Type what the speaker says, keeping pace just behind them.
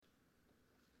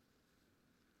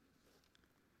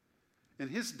In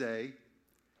his day,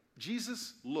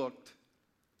 Jesus looked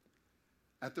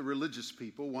at the religious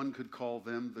people. One could call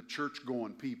them the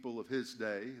church-going people of his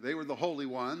day. They were the holy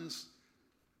ones,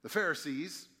 the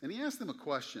Pharisees, and he asked them a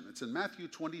question. It's in Matthew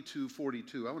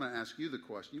 22:42. I want to ask you the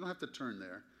question. You don't have to turn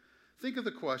there. Think of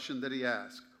the question that he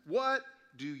asked. What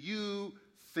do you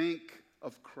think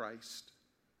of Christ,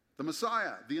 the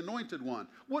Messiah, the anointed one?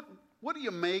 What do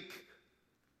you make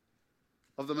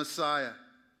of the Messiah?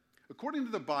 According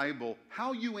to the Bible,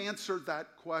 how you answer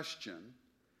that question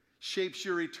shapes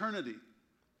your eternity.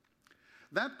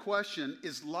 That question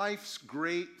is life's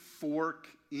great fork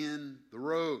in the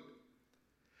road.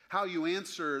 How you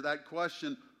answer that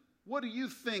question, what do you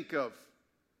think of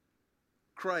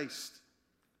Christ?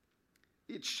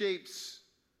 It shapes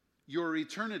your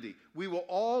eternity. We will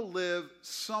all live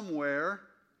somewhere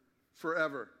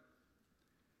forever.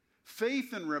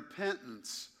 Faith and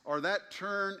repentance are that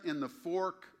turn in the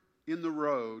fork in the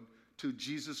road to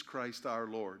Jesus Christ our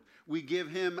Lord. We give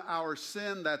him our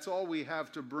sin. That's all we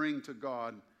have to bring to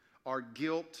God. Our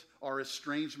guilt, our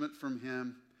estrangement from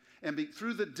him. And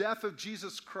through the death of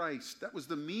Jesus Christ, that was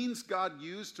the means God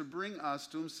used to bring us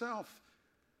to himself.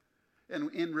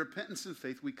 And in repentance and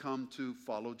faith, we come to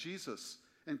follow Jesus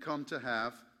and come to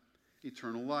have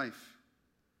eternal life.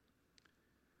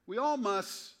 We all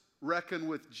must reckon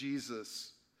with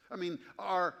Jesus. I mean,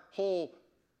 our whole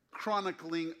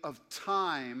chronicling of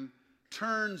time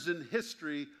turns in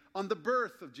history on the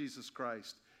birth of Jesus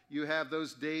Christ. You have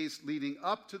those days leading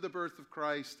up to the birth of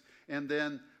Christ, and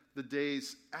then the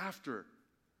days after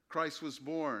Christ was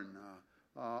born.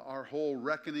 Our whole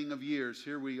reckoning of years,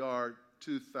 here we are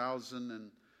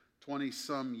 2,020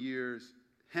 some years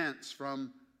hence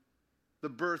from the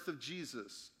birth of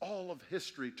Jesus. All of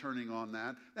history turning on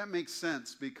that. That makes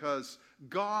sense because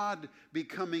God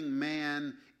becoming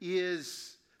man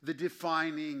is the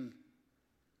defining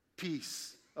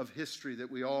piece of history that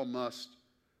we all must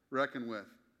reckon with.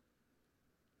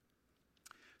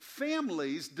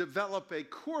 Families develop a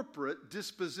corporate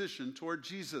disposition toward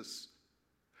Jesus.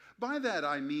 By that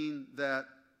I mean that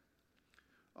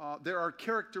there are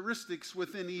characteristics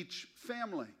within each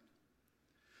family.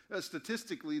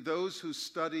 Statistically, those who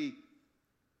study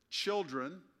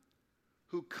children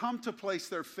who come to place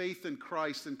their faith in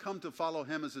Christ and come to follow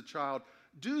him as a child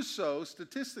do so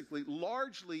statistically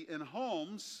largely in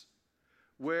homes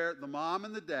where the mom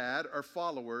and the dad are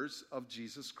followers of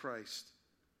Jesus Christ.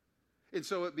 And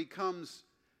so it becomes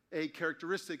a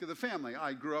characteristic of the family.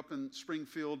 I grew up in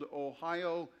Springfield,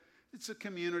 Ohio. It's a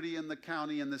community in the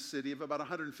county and the city of about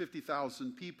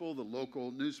 150,000 people. The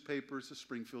local newspaper is the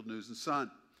Springfield News and Sun.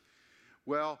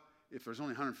 Well, if there's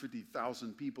only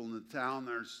 150,000 people in the town,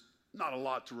 there's not a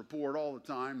lot to report all the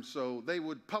time. So they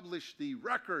would publish the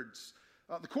records,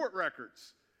 the court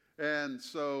records. And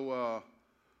so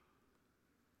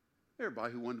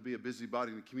everybody who wanted to be a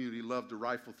busybody in the community loved to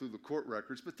rifle through the court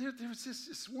records. But there was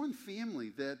this one family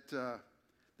that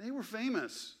they were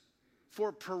famous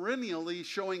for perennially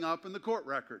showing up in the court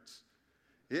records.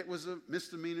 It was a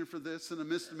misdemeanor for this and a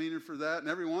misdemeanor for that. And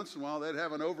every once in a while, they'd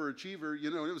have an overachiever,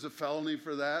 and it was a felony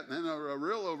for that. And then a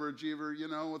real overachiever,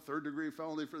 a third-degree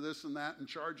felony for this and that and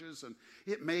charges. And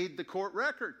it made the court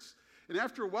records. And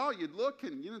after a while, you'd look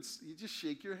and, you just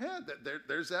shake your head.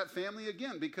 There's that family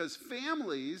again. Because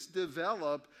families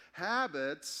develop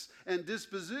habits and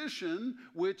disposition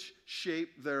which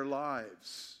shape their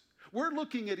lives. We're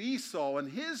looking at Esau, and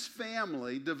his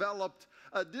family developed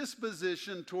a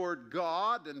disposition toward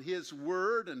God and his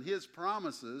word and his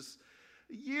promises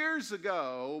years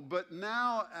ago. But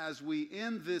now, as we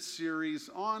end this series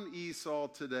on Esau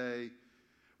today,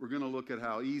 we're going to look at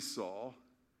how Esau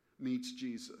meets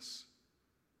Jesus.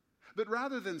 But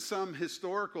rather than some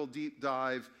historical deep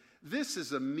dive, this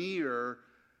is a mirror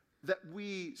that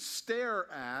we stare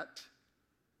at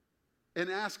and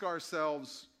ask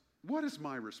ourselves, what is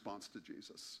my response to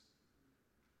Jesus?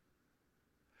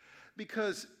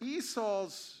 Because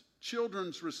Esau's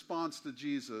children's response to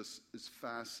Jesus is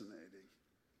fascinating.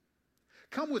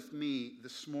 Come with me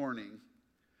this morning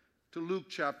to Luke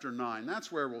chapter 9.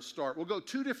 That's where we'll start. We'll go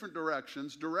two different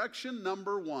directions. Direction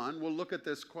number one, we'll look at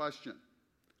this question.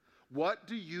 What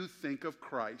do you think of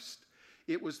Christ?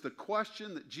 It was the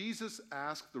question that Jesus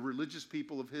asked the religious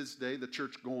people of his day, the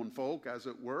church-going folk, as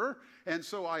it were. And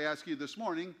so I ask you this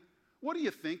morning, what do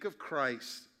you think of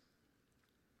Christ?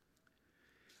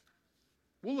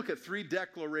 We'll look at three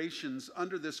declarations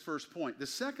under this first point. The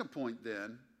second point,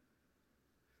 then,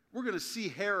 we're going to see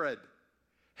Herod.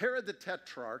 Herod the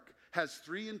Tetrarch has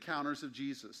three encounters of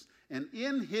Jesus. And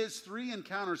in his three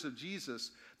encounters of Jesus,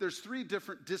 there's three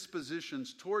different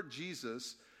dispositions toward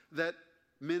Jesus that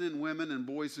men and women and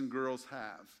boys and girls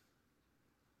have.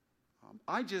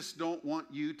 I just don't want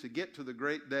you to get to the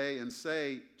great day and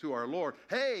say to our Lord,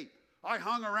 hey, I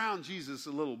hung around Jesus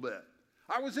a little bit.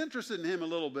 I was interested in him a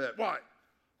little bit. Why?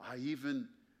 I even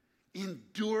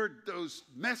endured those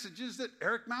messages that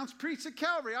Eric Mounts preached at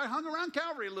Calvary. I hung around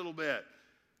Calvary a little bit.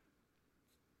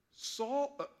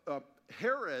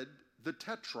 Herod the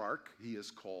Tetrarch, he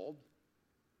is called.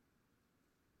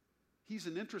 He's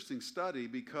an interesting study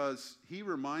because he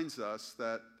reminds us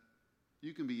that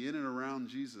you can be in and around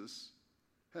Jesus,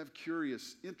 have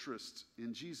curious interests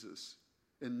in Jesus,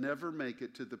 and never make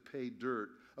it to the pay dirt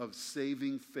of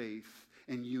saving faith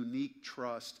and unique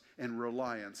trust and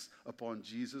reliance upon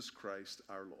Jesus Christ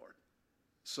our Lord.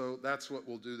 So that's what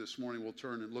we'll do this morning. We'll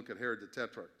turn and look at Herod the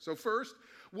Tetrarch. So first,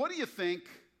 what do you think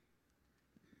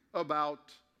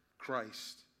about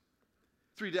Christ?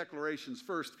 3 declarations.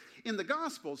 First, in the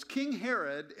Gospels, King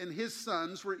Herod and his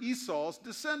sons were Esau's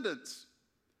descendants.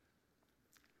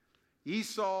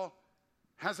 Esau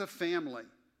has a family.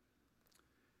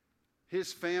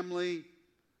 His family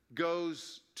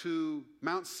goes to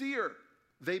Mount Seir.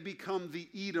 They become the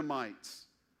Edomites.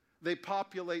 They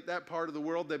populate that part of the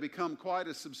world. They become quite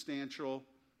a substantial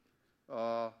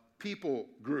people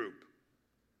group.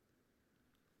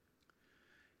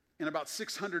 In about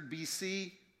 600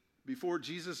 BC, before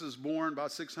Jesus is born,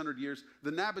 about 600 years,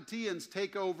 the Nabateans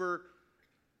take over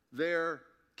their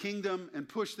kingdom and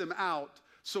push them out.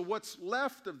 So what's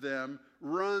left of them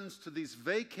runs to these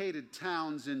vacated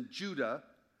towns in Judah,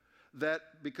 that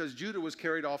because Judah was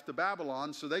carried off to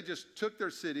Babylon, so they just took their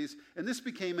cities, and this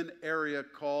became an area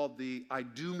called the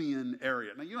Idumean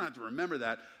area. Now, you don't have to remember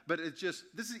that, but this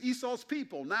is Esau's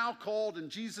people, now called in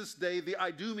Jesus' day the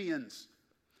Idumeans.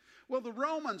 Well, the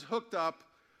Romans hooked up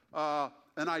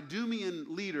an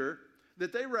Idumean leader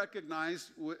that they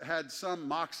recognized had some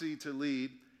moxie to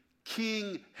lead.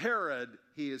 King Herod,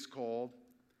 he is called,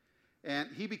 and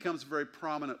he becomes a very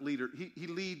prominent leader. He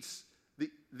leads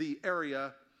the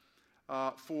area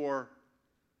for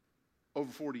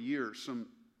over 40 years, from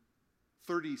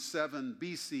 37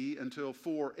 BC until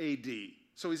 4 AD.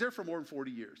 So he's there for more than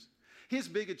 40 years. His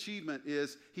big achievement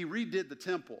is he redid the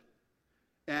temple.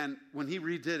 And when he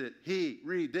redid it,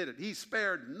 he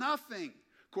spared nothing.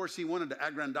 Of course, he wanted to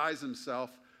aggrandize himself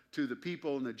to the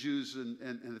people and the Jews and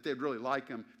that they'd really like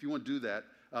him. If you want to do that,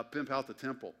 pimp out the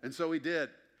temple. And so he did.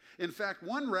 In fact,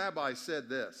 one rabbi said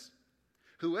this: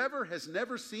 whoever has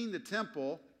never seen the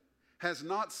temple has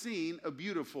not seen a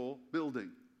beautiful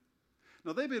building.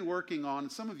 Now, they've been working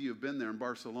on, some of you have been there in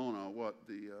Barcelona,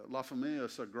 the La Familia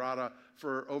Sagrada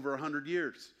for over 100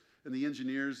 years. And the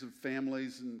engineers of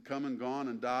families and come and gone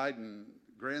and died, and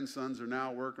grandsons are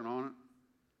now working on it.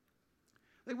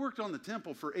 They worked on the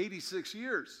temple for 86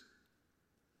 years,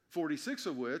 46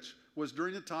 of which was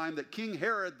during the time that King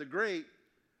Herod the Great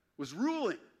was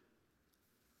ruling.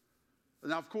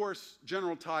 Now, of course,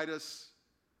 General Titus,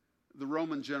 the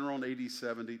Roman general in AD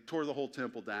 70, tore the whole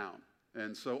temple down.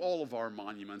 And so all of our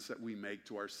monuments that we make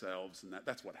to ourselves, and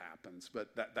that's what happens,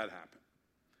 but that happened.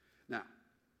 Now,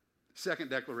 second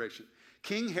declaration.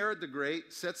 King Herod the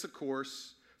Great sets a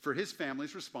course for his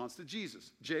family's response to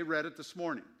Jesus. Jay read it this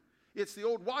morning. It's the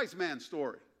old wise man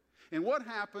story. And what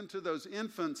happened to those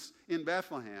infants in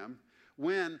Bethlehem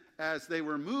when, as they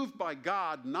were moved by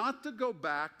God not to go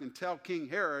back and tell King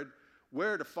Herod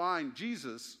where to find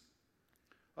Jesus,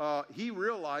 he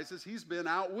realizes he's been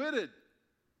outwitted.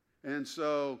 And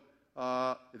so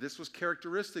this was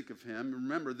characteristic of him.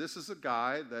 Remember, this is a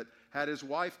guy that had his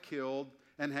wife killed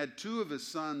and had 2 of his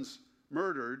sons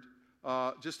murdered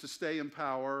just to stay in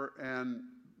power, and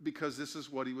because this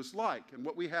is what he was like. And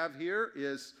what we have here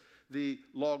is the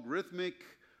logarithmic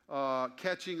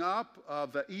catching up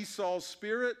of Esau's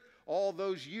spirit, all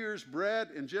those years bred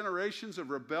in generations of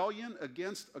rebellion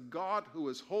against a God who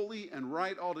is holy and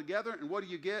right altogether. And what do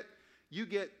you get? You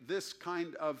get this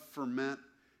kind of ferment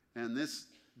and this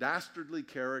dastardly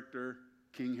character,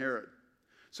 King Herod.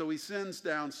 So he sends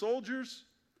down soldiers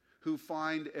who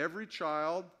find every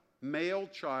child, male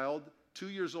child, 2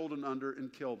 years old and under,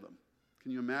 and kill them.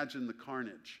 Can you imagine the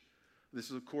carnage? This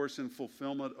is, of course, in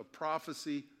fulfillment of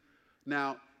prophecy.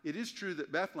 Now, it is true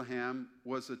that Bethlehem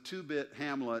was a 2-bit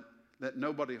hamlet that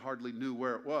nobody hardly knew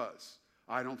where it was.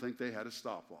 I don't think they had a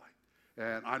stoplight,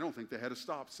 and I don't think they had a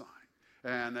stop sign.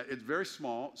 And it's very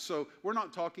small, so we're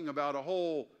not talking about a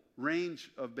whole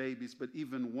range of babies, but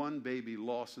even one baby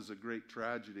loss is a great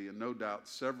tragedy, and no doubt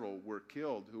several were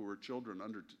killed who were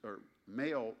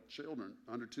male children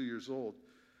under 2 years old.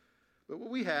 But what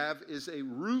we have is a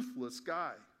ruthless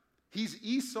guy. He's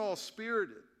Esau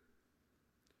spirited.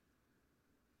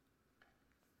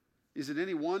 Is it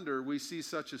any wonder we see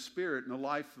such a spirit in the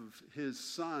life of his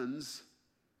sons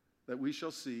that we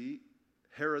shall see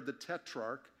Herod the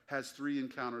Tetrarch has 3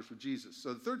 encounters with Jesus.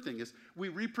 So the third thing is we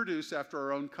reproduce after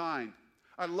our own kind.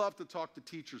 I love to talk to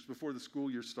teachers before the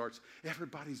school year starts.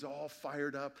 Everybody's all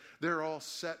fired up. They're all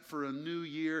set for a new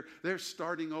year. They're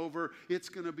starting over. It's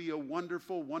going to be a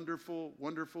wonderful, wonderful,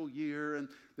 wonderful year. And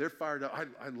they're fired up.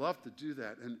 I love to do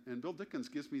that. And Bill Dickens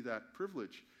gives me that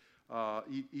privilege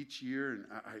each year. And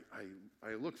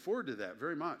I look forward to that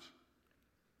very much.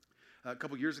 A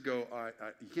couple years ago,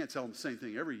 you can't tell them the same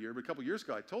thing every year, but a couple years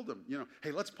ago I told them,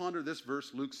 hey, let's ponder this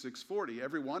verse, Luke 6:40.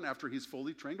 Everyone, after he's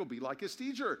fully trained, will be like his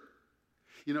teacher.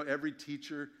 Every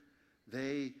teacher,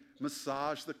 they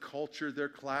massage the culture of their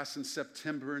class in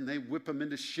September, and they whip them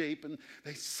into shape, and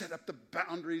they set up the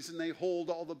boundaries, and they hold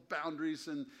all the boundaries,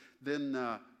 and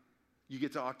then you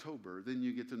get to October, then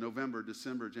you get to November,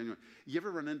 December, January. You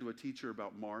ever run into a teacher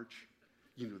about March?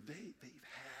 They've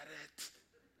had it.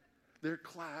 Their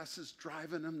class is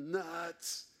driving them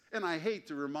nuts. And I hate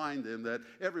to remind them that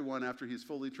everyone, after he's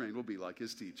fully trained, will be like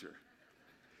his teacher.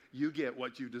 You get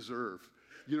what you deserve.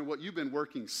 You know what? You've been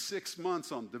working 6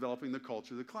 months on developing the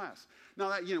culture of the class. Now,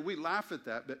 that we laugh at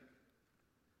that, but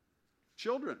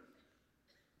children,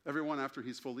 everyone after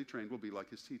he's fully trained will be like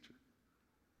his teacher.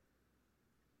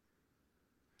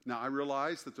 Now, I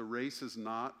realize that the race is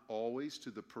not always to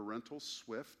the parental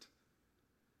swift,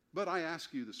 but I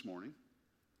ask you this morning,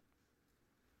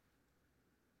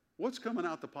 what's coming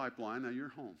out the pipeline at your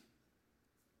home?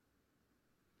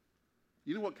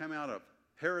 You know what came out of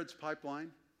Herod's pipeline?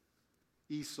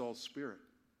 Esau's spirit.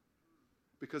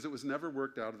 Because it was never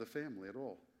worked out of the family at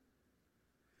all.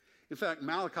 In fact,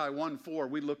 Malachi 1:4,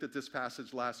 we looked at this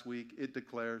passage last week. It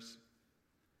declares,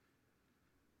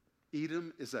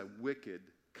 Edom is a wicked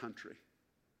country,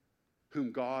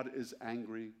 whom God is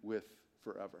angry with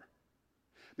forever.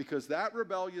 Because that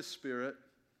rebellious spirit,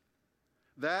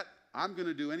 that I'm going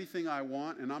to do anything I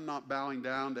want and I'm not bowing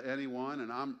down to anyone and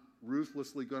I'm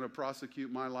ruthlessly going to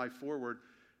prosecute my life forward,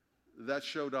 that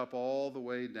showed up all the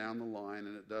way down the line,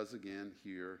 and it does again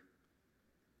here.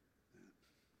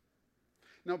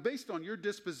 Now, based on your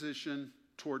disposition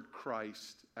toward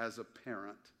Christ as a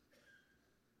parent,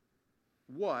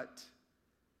 what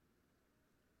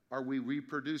are we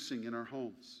reproducing in our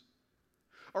homes?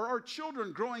 Are our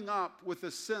children growing up with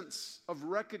a sense of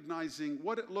recognizing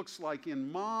what it looks like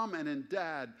in mom and in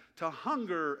dad to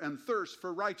hunger and thirst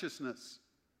for righteousness?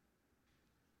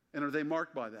 And are they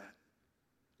marked by that?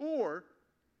 Or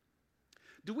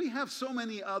do we have so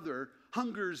many other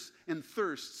hungers and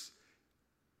thirsts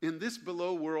in this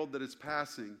below world that is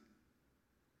passing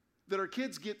that our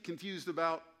kids get confused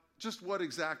about just what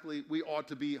exactly we ought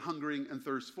to be hungering and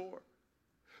thirst for?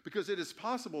 Because it is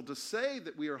possible to say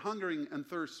that we are hungering and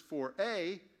thirst for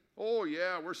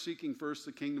we're seeking first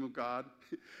the kingdom of God,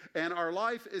 and our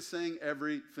life is saying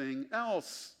everything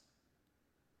else.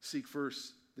 Seek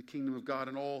first the kingdom of God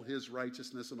and all his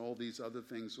righteousness, and all these other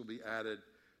things will be added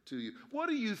to you. What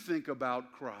do you think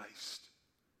about Christ?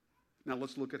 Now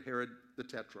let's look at Herod the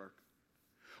Tetrarch.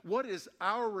 What is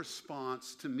our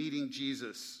response to meeting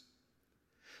Jesus?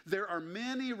 There are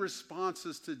many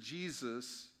responses to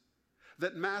Jesus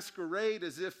that masquerade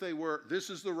as if they were, this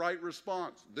is the right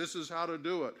response. This is how to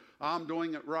do it. I'm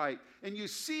doing it right. And you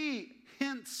see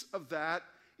hints of that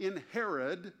in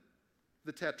Herod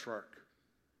the Tetrarch.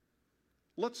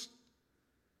 Let's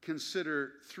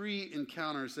consider 3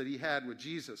 encounters that he had with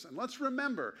Jesus. And let's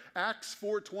remember, Acts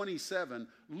 4:27,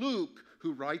 Luke,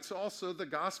 who writes also the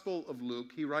Gospel of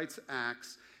Luke, he writes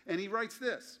Acts, and he writes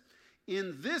this: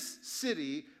 in this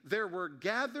city there were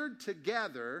gathered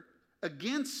together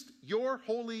against your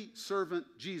holy servant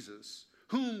Jesus,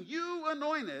 whom you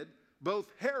anointed,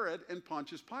 both Herod and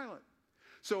Pontius Pilate.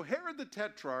 So Herod the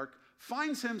Tetrarch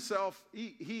finds himself,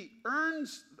 he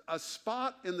earns a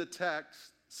spot in the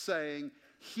text saying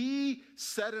he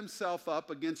set himself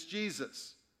up against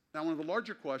Jesus. Now, one of the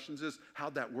larger questions is,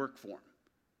 how'd that work for him?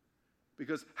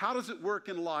 Because how does it work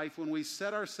in life when we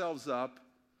set ourselves up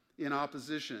in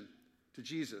opposition to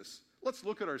Jesus? Let's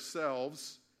look at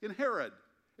ourselves in Herod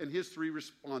and his 3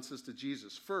 responses to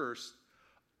Jesus. First,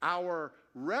 our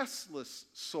restless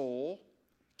soul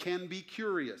can be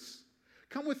curious.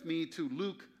 Come with me to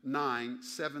Luke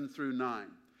 9:7-9.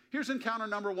 Here's encounter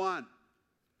number 1.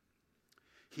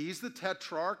 He's the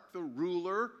tetrarch, the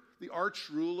ruler, the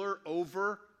arch-ruler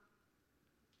over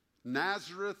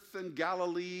Nazareth and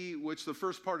Galilee, which the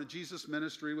first part of Jesus'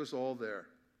 ministry was all there.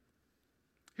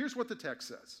 Here's what the text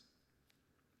says.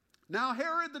 Now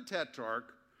Herod the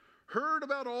Tetrarch heard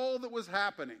about all that was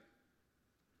happening,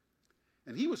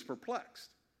 and he was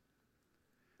perplexed,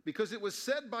 because it was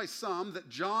said by some that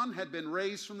John had been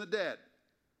raised from the dead.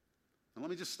 And let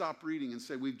me just stop reading and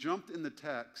say we've jumped in the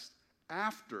text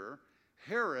after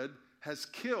Herod has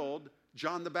killed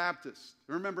John the Baptist.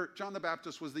 Remember, John the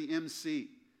Baptist was the MC.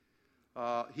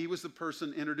 He was the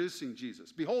person introducing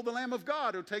Jesus. Behold the Lamb of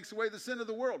God who takes away the sin of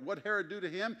the world. What did Herod do to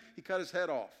him? He cut his head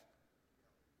off.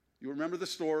 You remember the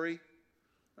story?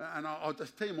 And I'll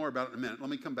just tell you more about it in a minute. Let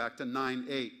me come back to 9:8.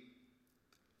 Okay.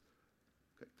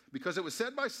 Because it was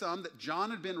said by some that John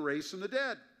had been raised from the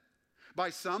dead, by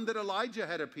some that Elijah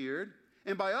had appeared,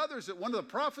 and by others that one of the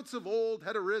prophets of old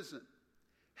had arisen.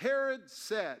 Herod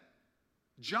said,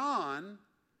 John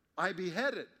I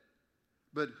beheaded,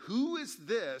 but who is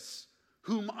this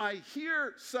whom I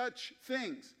hear such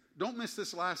things? Don't miss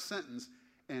this last sentence.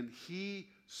 And he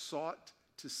sought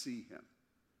to see him.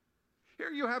 Here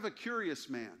you have a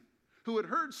curious man who had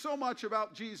heard so much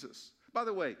about Jesus. By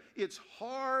the way, it's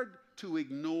hard to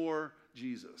ignore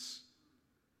Jesus.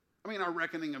 I mean, our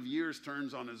reckoning of years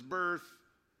turns on his birth.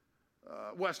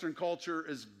 Western culture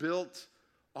is built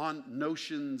on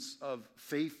notions of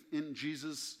faith in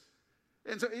Jesus.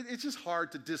 And so it's just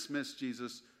hard to dismiss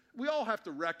Jesus. We all have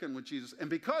to reckon with Jesus. And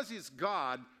because he's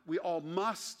God, we all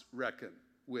must reckon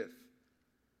with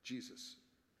Jesus.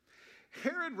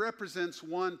 Herod represents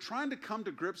one trying to come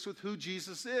to grips with who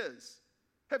Jesus is.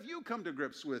 Have you come to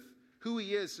grips with who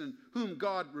he is and whom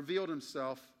God revealed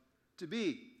himself to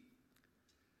be?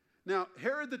 Now,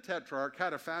 Herod the Tetrarch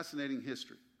had a fascinating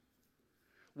history.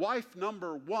 Wife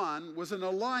number one was an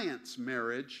alliance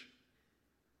marriage.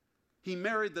 He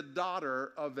married the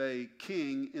daughter of a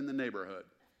king in the neighborhood.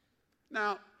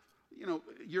 Now,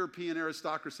 European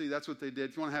aristocracy, that's what they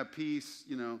did. If you want to have peace,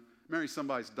 marry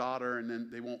somebody's daughter and then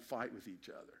they won't fight with each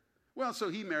other. Well, so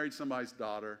he married somebody's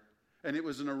daughter, and it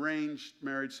was an arranged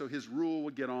marriage, so his rule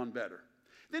would get on better.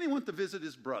 Then he went to visit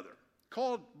his brother,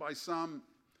 called by some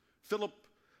Philip,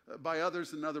 by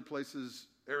others in other places,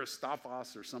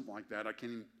 Aristophos or something like that. I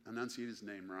can't even enunciate his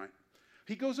name right.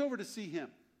 He goes over to see him.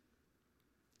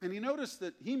 And he noticed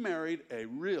that he married a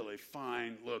really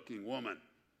fine-looking woman,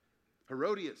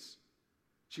 Herodias.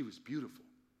 She was beautiful.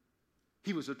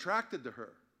 He was attracted to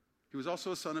her. He was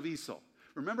also a son of Esau.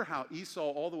 Remember how Esau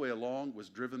all the way along was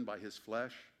driven by his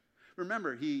flesh?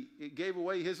 Remember, he gave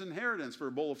away his inheritance for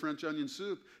a bowl of French onion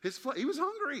soup. He was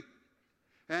hungry.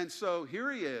 And so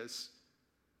here he is.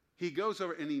 He goes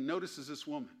over and he notices this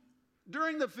woman.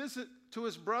 During the visit to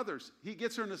his brothers, he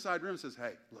gets her in the side room and says,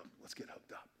 hey, look, let's get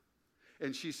hooked up.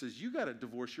 And she says, you got to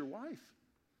divorce your wife.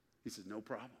 He says, no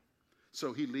problem.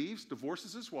 So he leaves,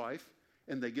 divorces his wife,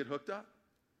 and they get hooked up.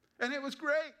 And it was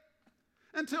great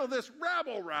until this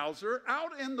rabble-rouser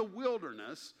out in the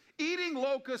wilderness, eating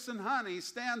locusts and honey,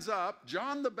 stands up,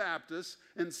 John the Baptist,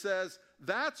 and says,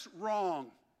 that's wrong.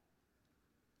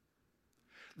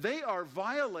 They are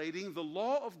violating the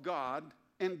law of God,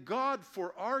 and God,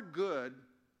 for our good,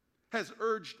 has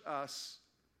urged us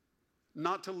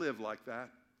not to live like that.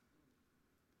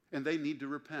 And they need to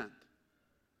repent.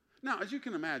 Now, as you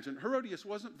can imagine, Herodias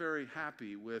wasn't very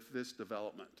happy with this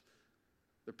development.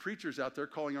 The preachers out there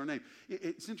calling our name.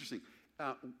 It's interesting.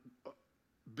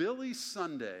 Billy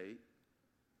Sunday,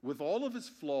 with all of his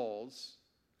flaws,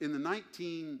 in the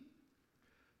 19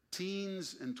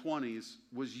 teens and 20s,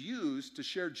 was used to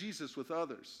share Jesus with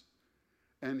others.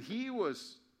 And he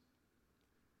was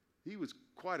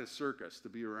quite a circus to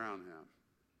be around him.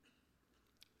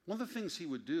 One of the things he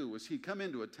would do was he'd come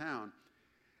into a town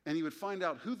and he would find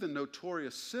out who the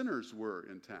notorious sinners were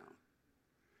in town.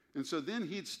 And so then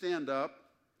he'd stand up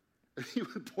and he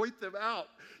would point them out,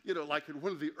 like in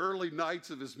one of the early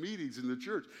nights of his meetings in the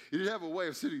church. He'd have a way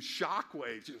of sending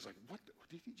shockwaves. He was like, what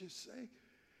did he just say?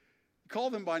 He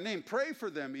called them by name, pray for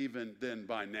them even then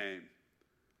by name.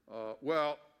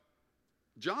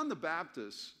 John the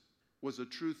Baptist was a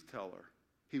truth teller.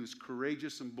 He was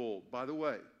courageous and bold. By the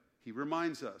way, he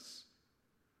reminds us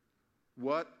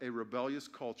what a rebellious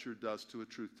culture does to a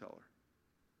truth teller.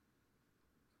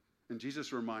 And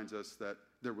Jesus reminds us that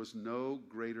there was no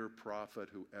greater prophet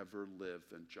who ever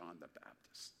lived than John the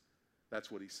Baptist.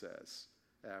 That's what he says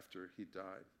after he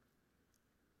died.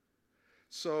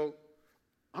 So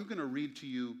I'm going to read to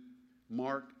you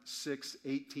Mark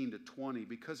 6:18-20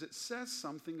 because it says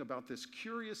something about this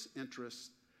curious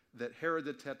interest that Herod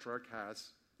the Tetrarch has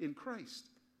in Christ.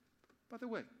 By the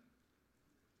way,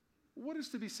 what is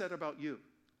to be said about you?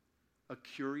 A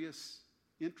curious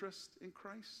interest in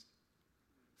Christ?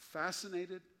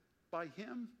 Fascinated by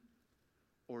him?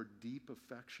 Or deep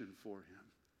affection for him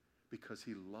because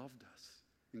he loved us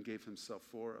and gave himself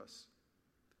for us?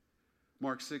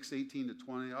 Mark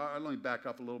 6:18-20. Let me back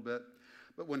up a little bit.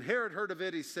 But when Herod heard of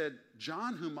it, he said,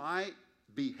 John, whom I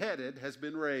beheaded, has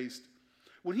been raised.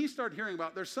 When he started hearing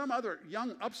about there's some other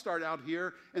young upstart out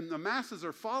here and the masses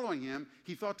are following him,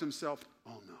 he thought to himself,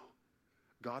 oh no,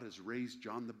 God has raised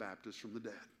John the Baptist from the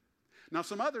dead. Now,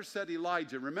 some others said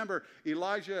Elijah. Remember,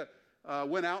 Elijah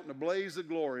went out in a blaze of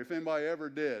glory, if anybody ever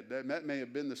did. That may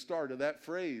have been the start of that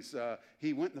phrase.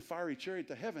 He went in the fiery chariot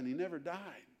to heaven. He never died.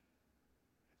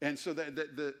 And so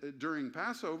during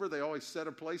Passover, they always set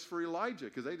a place for Elijah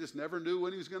because they just never knew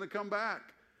when he was going to come back.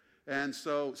 And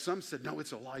so some said, no,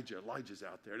 it's Elijah. Elijah's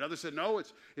out there. And others said, no,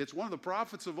 it's one of the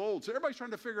prophets of old. So everybody's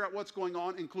trying to figure out what's going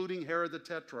on, including Herod the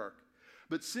Tetrarch.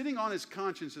 But sitting on his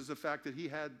conscience is the fact that he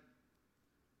had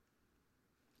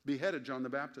beheaded John the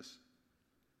Baptist.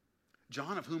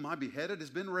 John, of whom I beheaded, has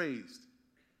been raised.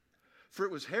 For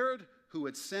it was Herod who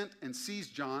had sent and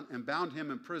seized John and bound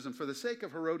him in prison for the sake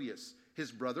of Herodias,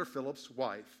 his brother Philip's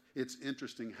wife. It's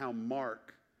interesting how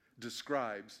Mark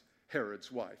describes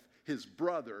Herod's wife. His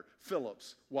brother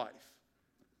Philip's wife.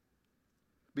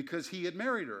 Because he had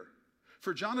married her.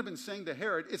 For John had been saying to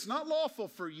Herod, it's not lawful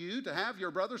for you to have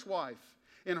your brother's wife.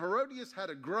 And Herodias had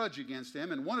a grudge against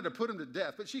him and wanted to put him to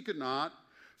death, but she could not.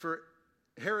 For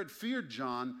Herod feared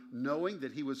John, knowing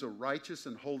that he was a righteous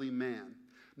and holy man.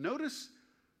 Notice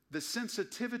the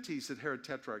sensitivities that Herod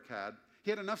Tetrarch had. He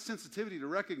had enough sensitivity to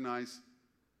recognize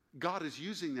God is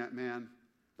using that man.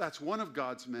 That's one of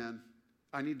God's men.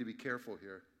 I need to be careful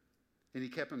here. And he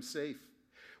kept him safe.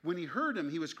 When he heard him,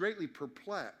 he was greatly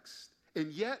perplexed.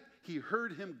 And yet he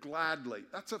heard him gladly.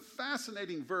 That's a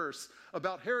fascinating verse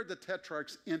about Herod the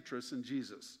Tetrarch's interest in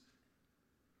Jesus.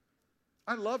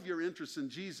 I love your interest in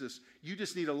Jesus. You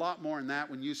just need a lot more than that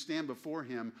when you stand before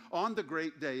him on the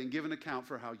great day and give an account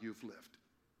for how you've lived.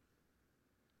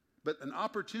 But an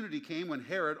opportunity came when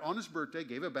Herod, on his birthday,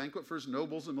 gave a banquet for his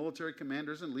nobles and military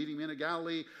commanders and leading men of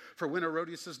Galilee. For when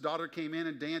Herodias' daughter came in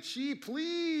and danced, she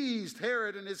pleased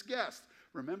Herod and his guests.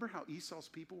 Remember how Esau's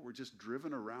people were just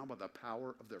driven around by the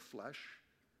power of their flesh?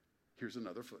 Here's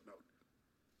another footnote.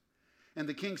 And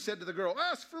the king said to the girl,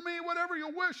 ask for me whatever you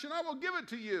wish, and I will give it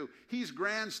to you. He's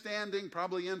grandstanding,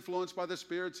 probably influenced by the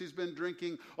spirits he's been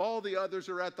drinking. All the others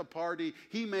are at the party.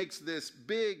 He makes this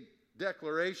big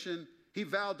declaration. He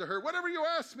vowed to her, whatever you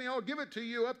ask me, I'll give it to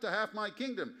you, up to half my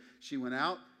kingdom. She went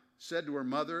out, said to her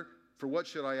mother, for what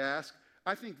should I ask?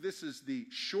 I think this is the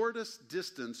shortest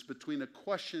distance between a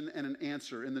question and an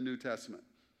answer in the New Testament.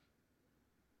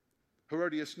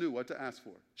 Herodias knew what to ask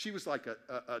for. She was like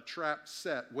a trap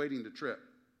set waiting to trip.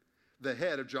 The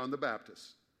head of John the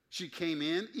Baptist. She came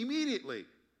in immediately,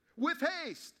 with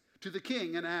haste, to the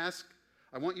king and asked,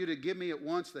 I want you to give me at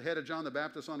once the head of John the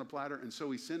Baptist on a platter. And so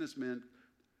he sent his men,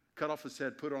 cut off his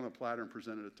head, put it on a platter, and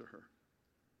presented it to her.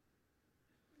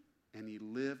 And he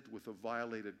lived with a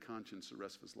violated conscience the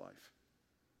rest of his life.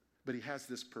 But he has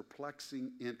this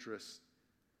perplexing interest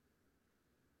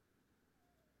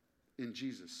in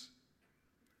Jesus.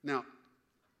 Now,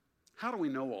 how do we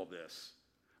know all this?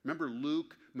 Remember,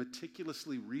 Luke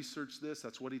meticulously researched this.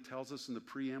 That's what he tells us in the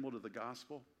preamble to the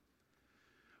gospel.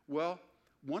 Well,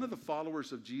 one of the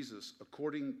followers of Jesus,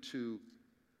 according to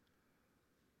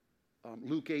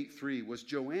Luke 8:3, was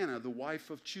Joanna, the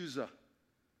wife of Chuza.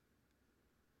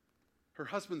 Her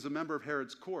husband's a member of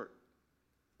Herod's court.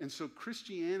 And so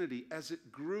Christianity, as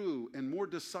it grew and more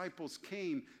disciples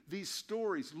came, these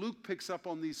stories, Luke picks up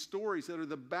on these stories that are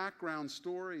the background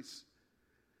stories.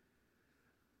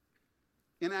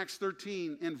 In Acts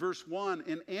 13, in verse 1,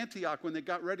 in Antioch, when they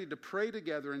got ready to pray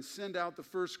together and send out the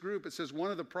first group, it says,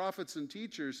 one of the prophets and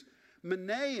teachers,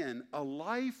 Manaen, a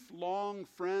lifelong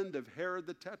friend of Herod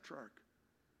the Tetrarch.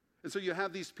 And so you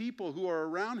have these people who are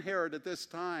around Herod at this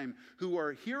time who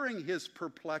are hearing his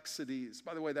perplexities.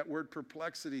 By the way, that word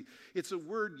perplexity, it's a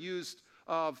word used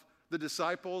of the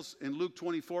disciples in Luke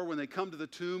 24 when they come to the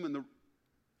tomb and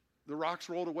the rocks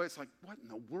rolled away. It's like, what in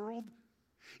the world?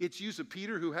 It's used of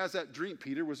Peter who has that dream.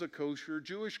 Peter was a kosher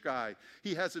Jewish guy.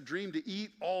 He has a dream to eat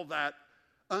all that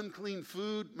unclean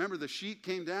food. Remember, the sheet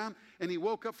came down and he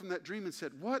woke up from that dream and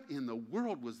said, what in the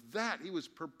world was that? He was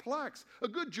perplexed. A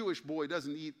good Jewish boy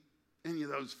doesn't eat any of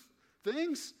those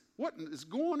things. What is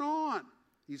going on?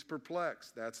 He's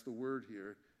perplexed. That's the word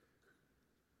here.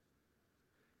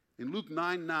 In Luke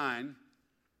 9:9,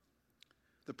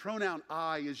 the pronoun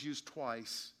I is used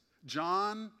twice.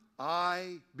 John,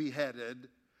 I beheaded.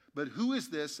 But who is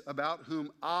this about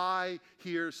whom I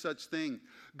hear such thing?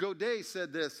 Godet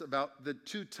said this about the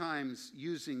two times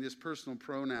using this personal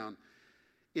pronoun.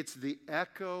 It's the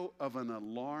echo of an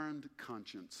alarmed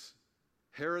conscience.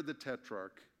 Herod the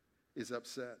Tetrarch is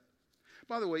upset.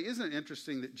 By the way, isn't it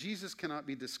interesting that Jesus cannot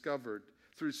be discovered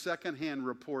through secondhand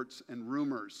reports and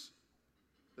rumors?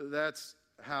 That's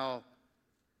how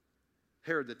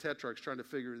Herod the Tetrarch's trying to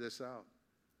figure this out.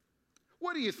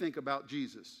 What do you think about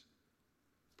Jesus?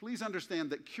 Please understand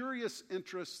that curious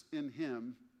interest in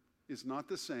him is not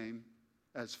the same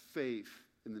as faith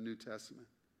in the New Testament.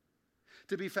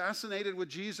 To be fascinated with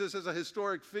Jesus as a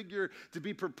historic figure, to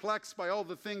be perplexed by all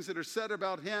the things that are said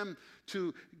about him,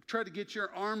 to try to get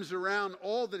your arms around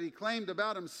all that he claimed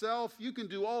about himself, you can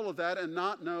do all of that and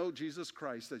not know Jesus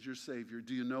Christ as your Savior.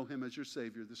 Do you know him as your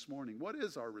Savior this morning? What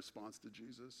is our response to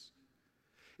Jesus?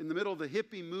 In the middle of the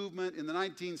hippie movement in the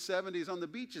 1970s on the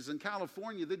beaches in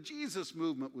California, the Jesus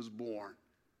movement was born.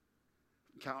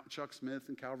 Chuck Smith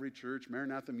and Calvary Church,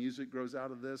 Maranatha Music grows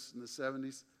out of this in the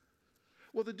 70s.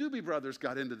 Well, the Doobie Brothers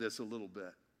got into this a little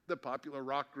bit, the popular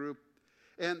rock group,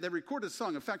 and they recorded a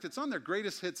song. In fact, it's on their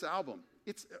Greatest Hits album.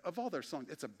 It's, of all their songs,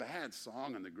 it's a bad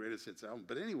song on the Greatest Hits album.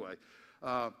 But anyway,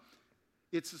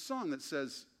 it's a song that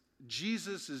says,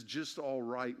 Jesus is just all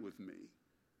right with me.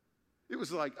 It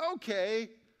was like, okay,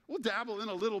 we'll dabble in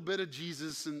a little bit of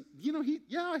Jesus, and,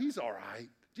 he's all right.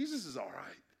 Jesus is all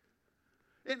right.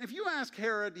 And if you ask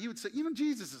Herod, he would say,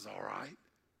 Jesus is all right.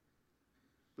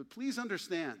 But please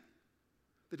understand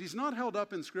that he's not held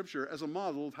up in Scripture as a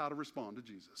model of how to respond to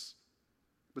Jesus.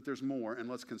 But there's more, and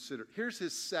let's consider. Here's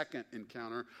his second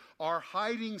encounter. Our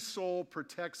hiding soul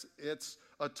protects its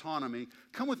autonomy.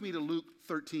 Come with me to Luke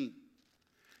 13.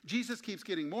 Jesus keeps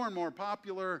getting more and more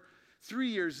popular. 3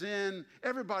 years in,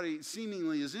 everybody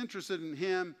seemingly is interested in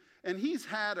him, and he's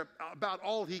had about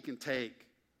all he can take.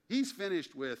 He's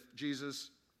finished with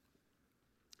Jesus.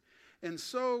 And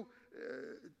so,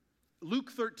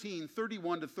 Luke 13,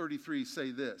 31 to 33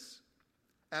 say this.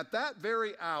 At that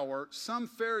very hour, some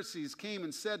Pharisees came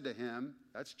and said to him,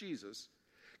 that's Jesus,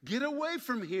 get away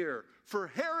from here, for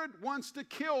Herod wants to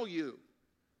kill you.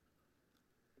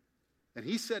 And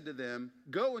he said to them,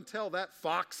 go and tell that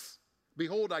fox,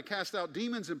 behold, I cast out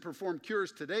demons and perform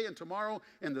cures today and tomorrow,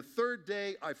 and the third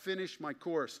day I finish my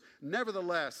course.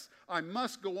 Nevertheless, I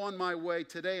must go on my way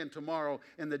today and tomorrow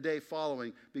and the day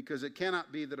following, because it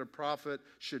cannot be that a prophet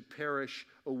should perish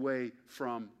away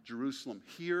from Jerusalem.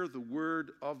 Hear the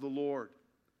word of the Lord.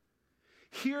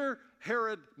 Here,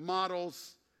 Herod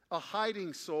models a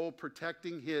hiding soul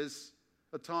protecting his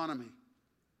autonomy.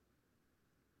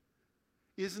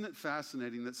 Isn't it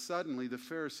fascinating that suddenly the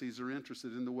Pharisees are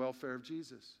interested in the welfare of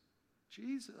Jesus?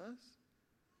 Jesus,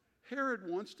 Herod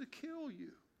wants to kill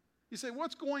you. You say,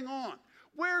 what's going on?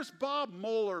 Where's Bob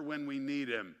Mueller when we need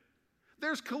him?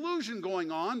 There's collusion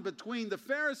going on between the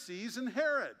Pharisees and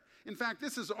Herod. In fact,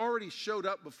 this has already showed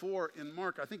up before in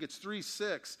Mark, I think it's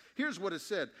 3:6. Here's what it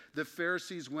said. The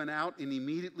Pharisees went out and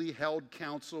immediately held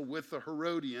counsel with the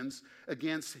Herodians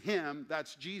against him,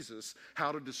 that's Jesus,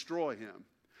 how to destroy him.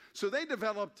 So they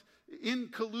developed, in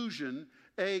collusion,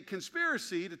 a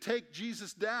conspiracy to take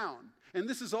Jesus down. And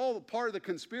this is all part of the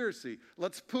conspiracy.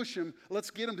 Let's push him. Let's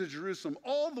get him to Jerusalem.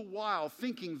 All the while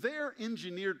thinking their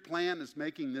engineered plan is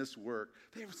making this work.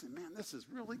 They were saying, man, this is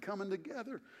really coming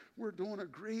together. We're doing a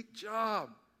great job.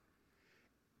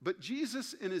 But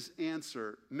Jesus, in his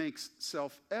answer, makes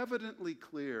self-evidently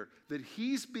clear that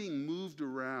he's being moved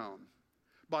around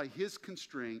by his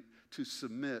constraint to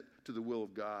submit to the will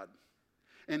of God.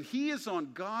 And he is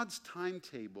on God's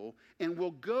timetable and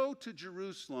will go to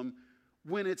Jerusalem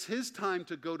when it's his time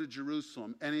to go to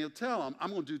Jerusalem. And he'll tell them,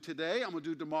 I'm going to do today, I'm going to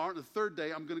do tomorrow, and the third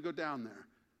day I'm going to go down there.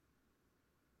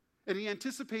 And he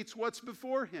anticipates what's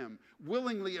before him,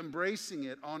 willingly embracing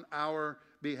it on our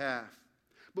behalf.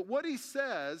 But what he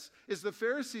says is the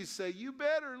Pharisees say, you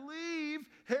better leave.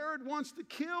 Herod wants to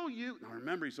kill you. Now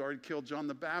remember, he's already killed John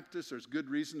the Baptist. There's good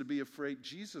reason to be afraid.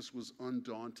 Jesus was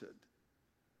undaunted.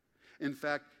 In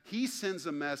fact, he sends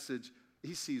a message.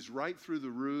 He sees right through the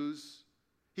ruse.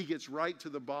 He gets right to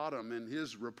the bottom in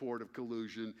his report of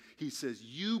collusion. He says,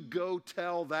 you go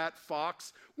tell that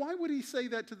fox. Why would he say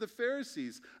that to the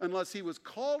Pharisees unless he was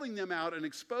calling them out and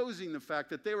exposing the fact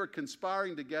that they were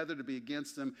conspiring together to be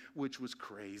against him, which was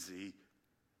crazy.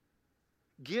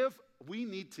 We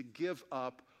need to give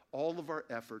up all of our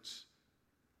efforts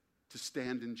to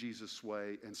stand in Jesus'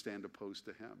 way and stand opposed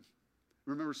to him.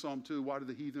 Remember Psalm 2, why do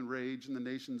the heathen rage and the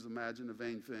nations imagine a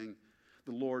vain thing?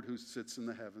 The Lord who sits in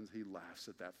the heavens, he laughs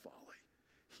at that folly.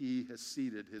 He has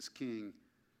seated his king.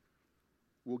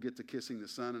 We'll get to kissing the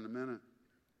Son in a minute.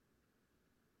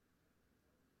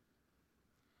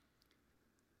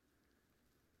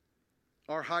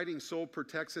 Our hiding soul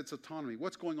protects its autonomy.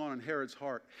 What's going on in Herod's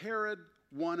heart? Herod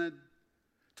wanted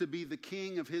to be the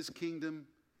king of his kingdom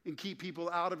and keep people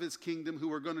out of his kingdom who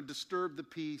were going to disturb the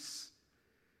peace.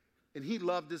 And he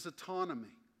loved his autonomy.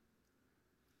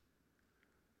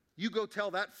 You go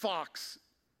tell that fox.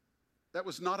 That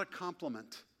was not a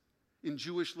compliment. In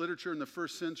Jewish literature in the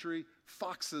first century,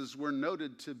 foxes were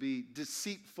noted to be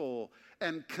deceitful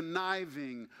and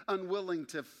conniving, unwilling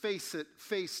to face it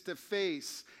face to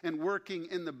face, and working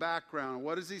in the background.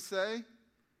 What does he say?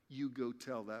 You go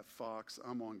tell that fox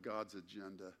I'm on God's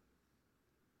agenda.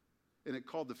 And it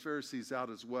called the Pharisees out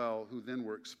as well, who then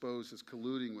were exposed as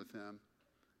colluding with him.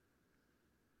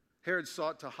 Herod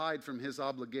sought to hide from his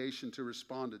obligation to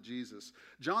respond to Jesus.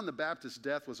 John the Baptist's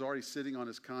death was already sitting on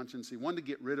his conscience. He wanted to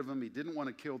get rid of him. He didn't want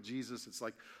to kill Jesus. It's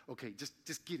like, okay,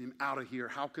 just get him out of here.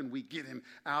 How can we get him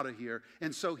out of here?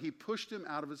 And so he pushed him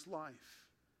out of his life.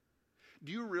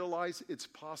 Do you realize it's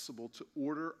possible to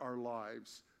order our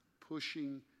lives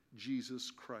pushing Jesus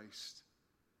Christ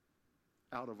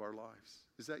out of our lives?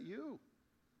 Is that you?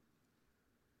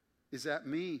 Is that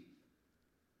me?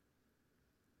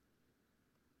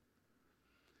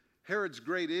 Herod's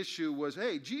great issue was,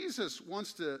 hey, Jesus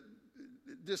wants to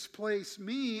displace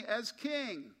me as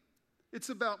king. It's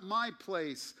about my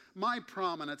place, my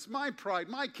prominence, my pride,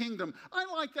 my kingdom. I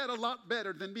like that a lot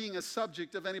better than being a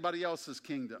subject of anybody else's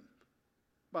kingdom.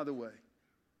 By the way,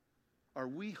 are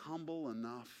we humble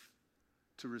enough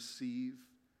to receive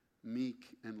meek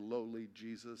and lowly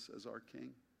Jesus as our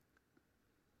King?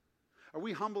 Are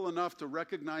we humble enough to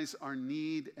recognize our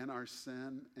need and our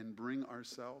sin and bring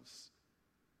ourselves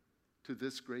to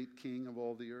this great King of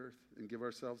all the earth and give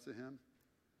ourselves to him?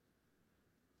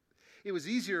 It was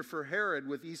easier for Herod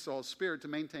with Esau's spirit to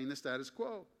maintain the status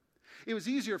quo. It was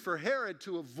easier for Herod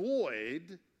to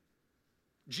avoid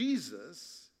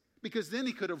Jesus because then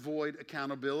he could avoid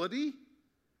accountability,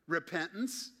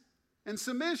 repentance, and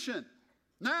submission.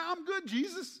 Nah, I'm good,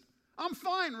 Jesus. I'm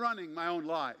fine running my own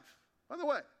life. By the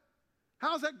way,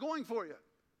 how's that going for you?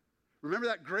 Remember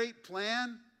that great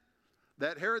plan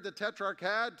that Herod the Tetrarch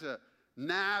had to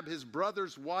nab his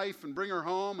brother's wife and bring her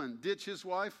home and ditch his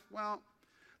wife? Well,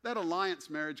 that alliance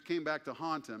marriage came back to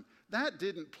haunt him. That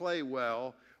didn't play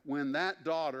well when that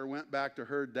daughter went back to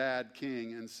her dad,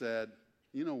 king, and said,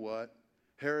 you know what?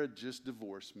 Herod just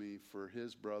divorced me for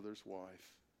his brother's wife.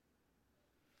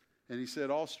 And he said,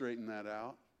 I'll straighten that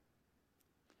out.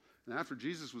 And after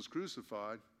Jesus was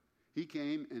crucified, he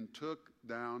came and took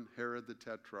down Herod the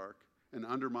Tetrarch and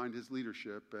undermined his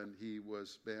leadership, and he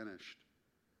was banished.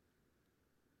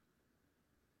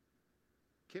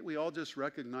 Can't we all just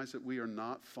recognize that we are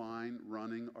not fine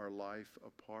running our life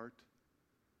apart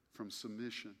from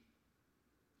submission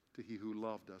to he who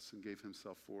loved us and gave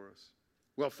himself for us?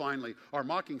 Well, finally, our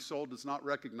mocking soul does not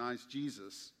recognize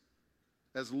Jesus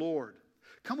as Lord.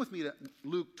 Come with me to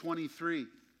Luke 23.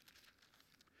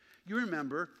 You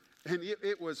remember, and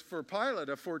it was for Pilate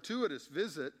a fortuitous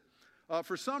visit.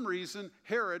 For some reason,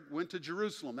 Herod went to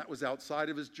Jerusalem. That was outside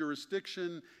of his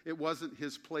jurisdiction. It wasn't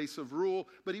his place of rule.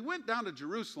 But he went down to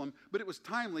Jerusalem, but it was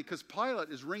timely because Pilate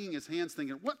is wringing his hands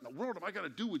thinking, what in the world am I going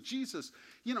to do with Jesus?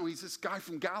 You know, he's this guy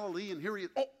from Galilee, and here he is.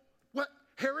 Oh, what?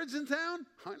 Herod's in town?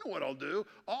 I know what I'll do.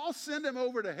 I'll send him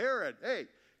over to Herod. Hey,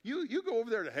 you go over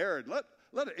there to Herod.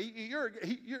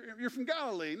 You're from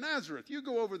Galilee, Nazareth. You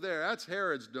go over there. That's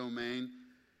Herod's domain.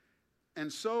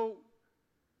 And so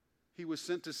he was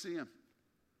sent to see him.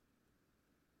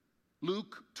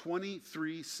 Luke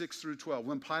 23, 6 through 12.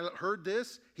 When Pilate heard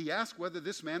this, he asked whether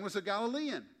this man was a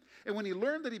Galilean. And when he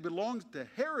learned that he belonged to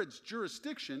Herod's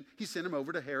jurisdiction, he sent him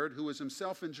over to Herod, who was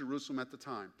himself in Jerusalem at the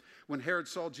time. When Herod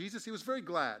saw Jesus, he was very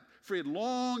glad, for he had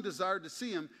long desired to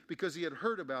see him because he had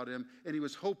heard about him, and he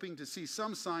was hoping to see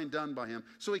some sign done by him.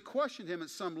 So he questioned him at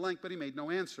some length, but he made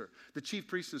no answer. The chief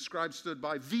priests and scribes stood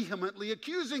by, vehemently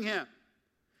accusing him.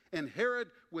 And Herod,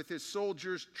 with his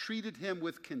soldiers, treated him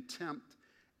with contempt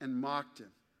and mocked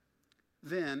him.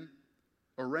 Then,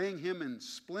 arraying him in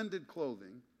splendid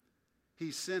clothing, he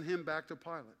sent him back to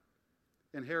Pilate.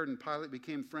 And Herod and Pilate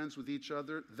became friends with each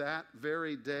other that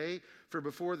very day. For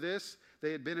before this,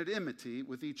 they had been at enmity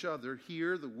with each other.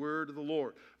 Hear the word of the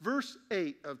Lord. Verse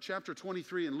 8 of chapter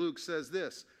 23 in Luke says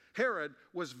this: Herod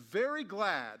was very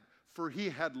glad, for he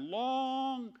had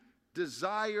long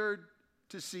desired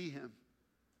to see him.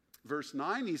 Verse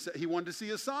 9, he said he wanted to see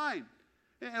a sign.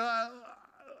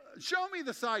 Show me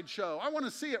the sideshow. I want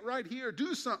to see it right here.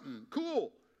 Do something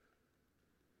cool.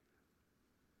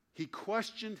 He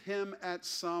questioned him at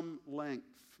some length.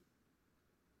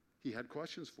 He had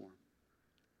questions for him.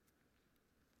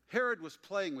 Herod was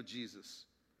playing with Jesus,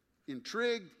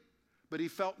 intrigued, but he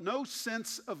felt no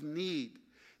sense of need.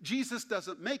 Jesus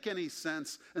doesn't make any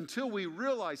sense until we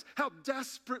realize how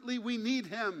desperately we need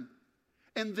him.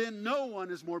 And then no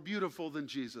one is more beautiful than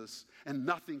Jesus, and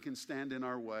nothing can stand in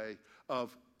our way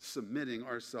of submitting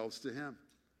ourselves to him.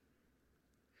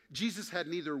 Jesus had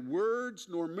neither words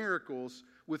nor miracles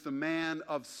with a man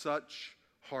of such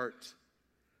heart.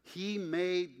 He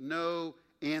made no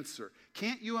answer.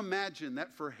 Can't you imagine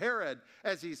that for Herod,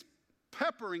 as he's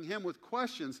peppering him with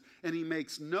questions and he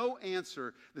makes no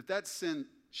answer, that sent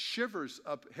shivers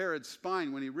up Herod's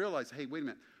spine when he realized, hey, wait a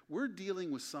minute, we're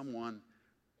dealing with someone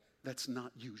that's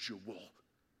not usual.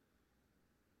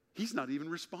 He's not even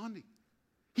responding.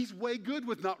 He's way good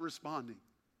with not responding.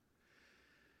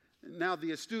 Now,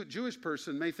 the astute Jewish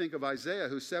person may think of Isaiah,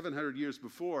 who 700 years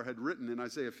before had written in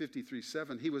Isaiah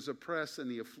 53:7, he was oppressed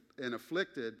and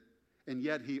afflicted, and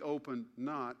yet he opened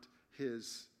not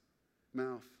his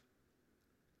mouth.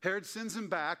 Herod sends him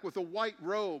back with a white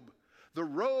robe, the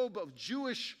robe of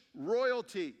Jewish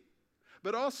royalty,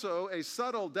 but also a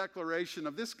subtle declaration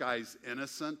of this guy's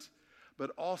innocent, but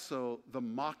also the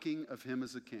mocking of him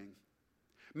as a king,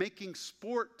 making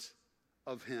sport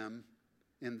of him,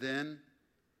 and then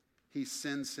he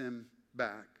sends him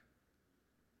back.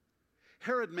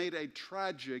 Herod made a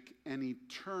tragic and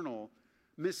eternal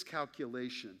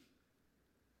miscalculation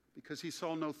because he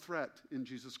saw no threat in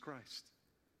Jesus Christ.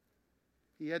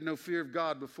 He had no fear of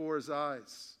God before his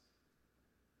eyes.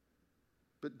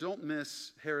 But don't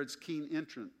miss Herod's keen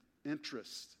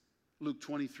interest. Luke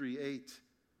 23:8.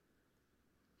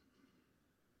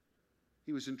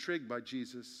 He was intrigued by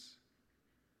Jesus,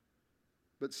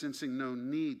 but sensing no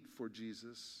need for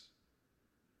Jesus.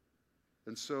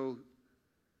 And so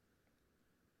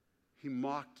he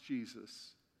mocked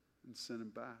Jesus and sent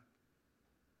him back.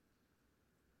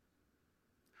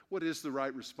 What is the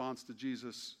right response to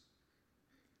Jesus?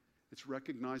 It's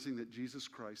recognizing that Jesus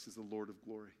Christ is the Lord of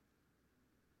glory.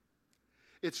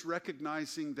 It's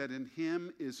recognizing that in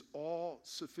him is all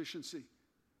sufficiency.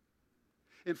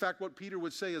 In fact, what Peter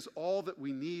would say is all that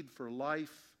we need for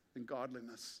life and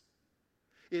godliness.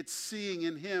 It's seeing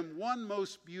in him one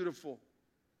most beautiful,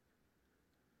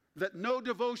 that no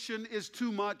devotion is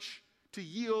too much to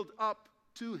yield up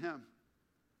to him.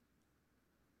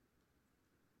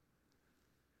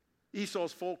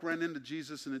 Esau's folk ran into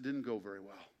Jesus and it didn't go very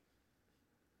well.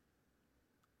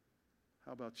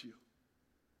 How about you?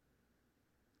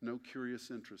 No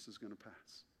curious interest is going to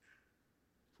pass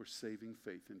for saving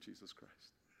faith in Jesus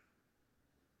Christ.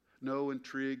 No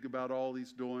intrigue about all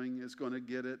he's doing is going to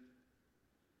get it.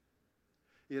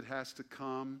 It has to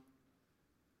come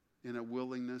in a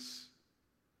willingness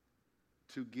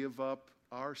to give up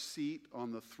our seat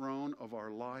on the throne of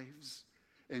our lives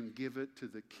and give it to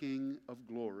the King of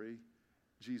glory,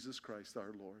 Jesus Christ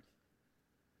our Lord.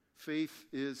 Faith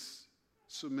is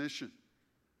submission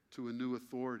to a new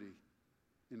authority,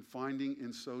 in finding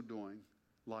in so doing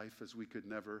life as we could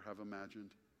never have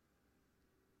imagined.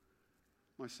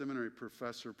 My seminary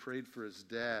professor prayed for his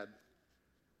dad,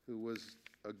 who was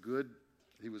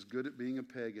he was good at being a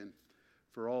pagan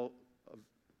for all of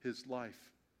his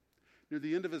life. Near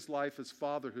the end of his life, his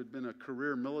father, who had been a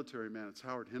career military man, it's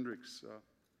Howard Hendricks,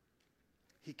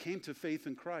 he came to faith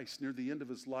in Christ near the end of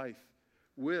his life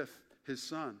with his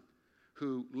son,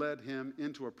 who led him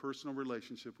into a personal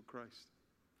relationship with Christ.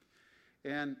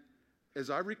 And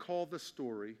as I recall the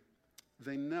story,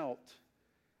 they knelt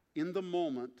in the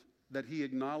moment that he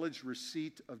acknowledged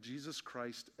receipt of Jesus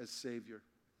Christ as Savior,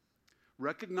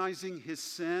 recognizing his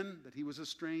sin, that he was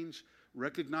estranged,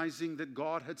 recognizing that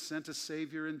God had sent a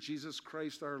Savior in Jesus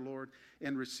Christ our Lord,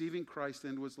 and receiving Christ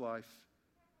into his life.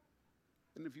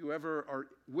 And if you ever are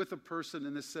with a person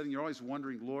in this setting, you're always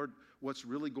wondering, Lord, what's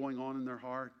really going on in their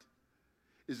heart?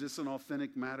 Is this an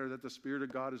authentic matter that the Spirit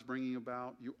of God is bringing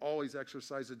about? You always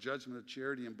exercise a judgment of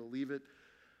charity and believe it,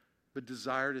 but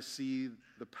desire to see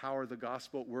the power of the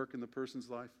gospel at work in the person's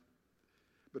life.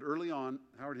 But early on,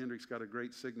 Howard Hendricks got a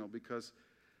great signal because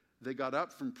they got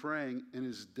up from praying, and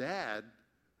his dad,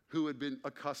 who had been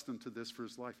accustomed to this for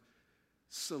his life,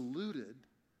 saluted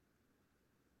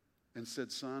and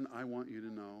said, "Son, I want you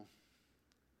to know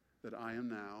that I am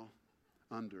now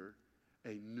under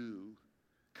a new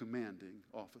commanding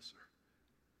officer."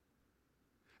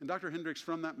 And Dr. Hendricks,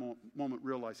 from that moment,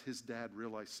 realized his dad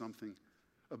realized something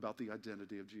about the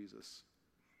identity of Jesus.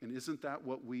 And isn't that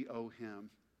what we owe him?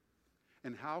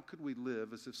 And how could we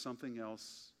live as if something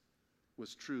else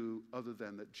was true other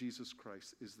than that Jesus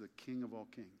Christ is the King of all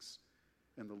kings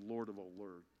and the Lord of all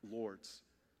lords,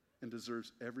 and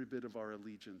deserves every bit of our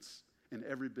allegiance and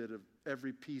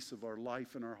every piece of our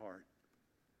life and our heart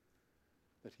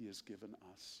that he has given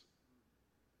us?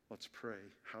 Let's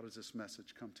pray. How does this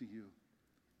message come to you?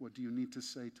 What do you need to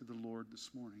say to the Lord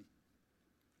this morning?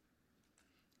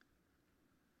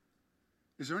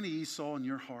 Is there any Esau in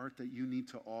your heart that you need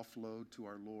to offload to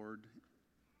our Lord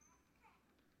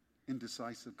in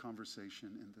decisive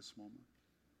conversation in this moment?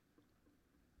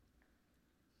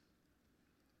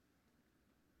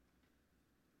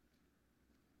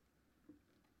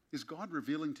 Is God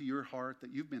revealing to your heart that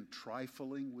you've been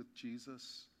trifling with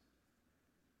Jesus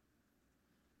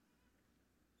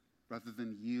rather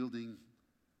than yielding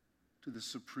to the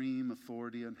supreme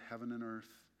authority in heaven and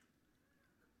earth?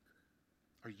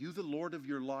 Are you the Lord of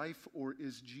your life, or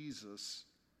is Jesus?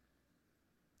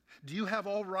 Do you have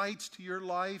all rights to your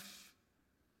life,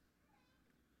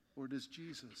 or does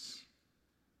Jesus?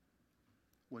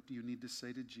 What do you need to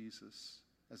say to Jesus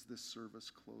as this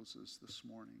service closes this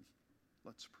morning?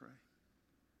 Let's pray.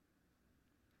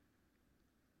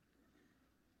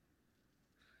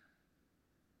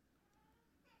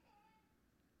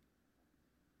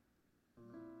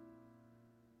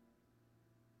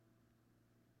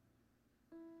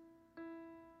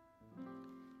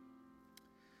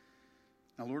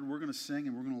 Now, Lord, we're going to sing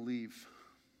and we're going to leave.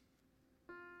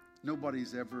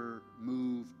 Nobody's ever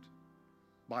moved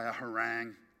by a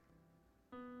harangue.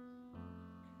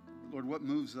 Lord, what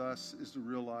moves us is to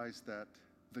realize that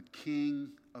the King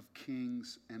of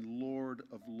Kings and Lord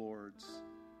of Lords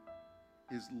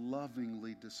is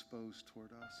lovingly disposed toward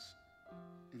us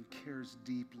and cares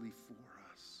deeply for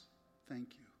us.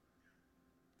 Thank you.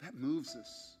 That moves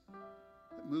us.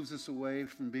 That moves us away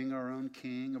from being our own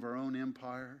king of our own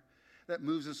empire. That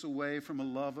moves us away from a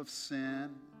love of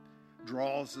sin,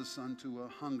 draws us unto a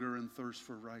hunger and thirst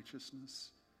for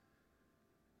righteousness.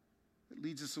 It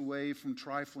leads us away from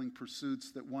trifling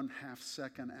pursuits that 1/2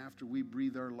 second after we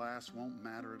breathe our last won't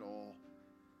matter at all,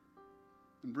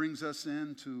 and brings us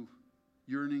into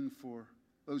yearning for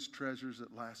those treasures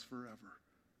that last forever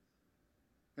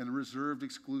and are reserved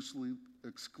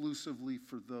exclusively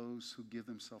for those who give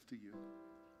themselves to you.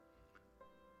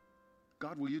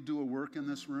 God, will you do a work in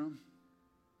this room?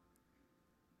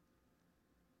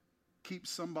 Keep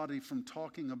somebody from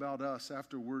talking about us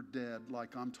after we're dead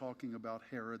like I'm talking about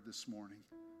Herod this morning.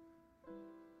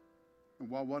 And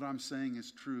while what I'm saying is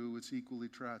true, it's equally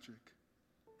tragic.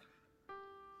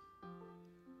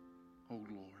 Oh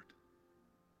Lord,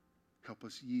 help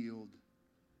us yield,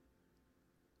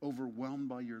 overwhelmed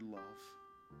by your love,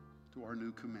 to our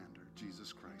new commander,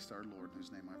 Jesus Christ, our Lord, in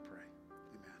whose name I pray.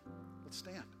 Amen. Let's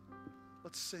stand.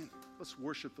 Let's sing. Let's worship the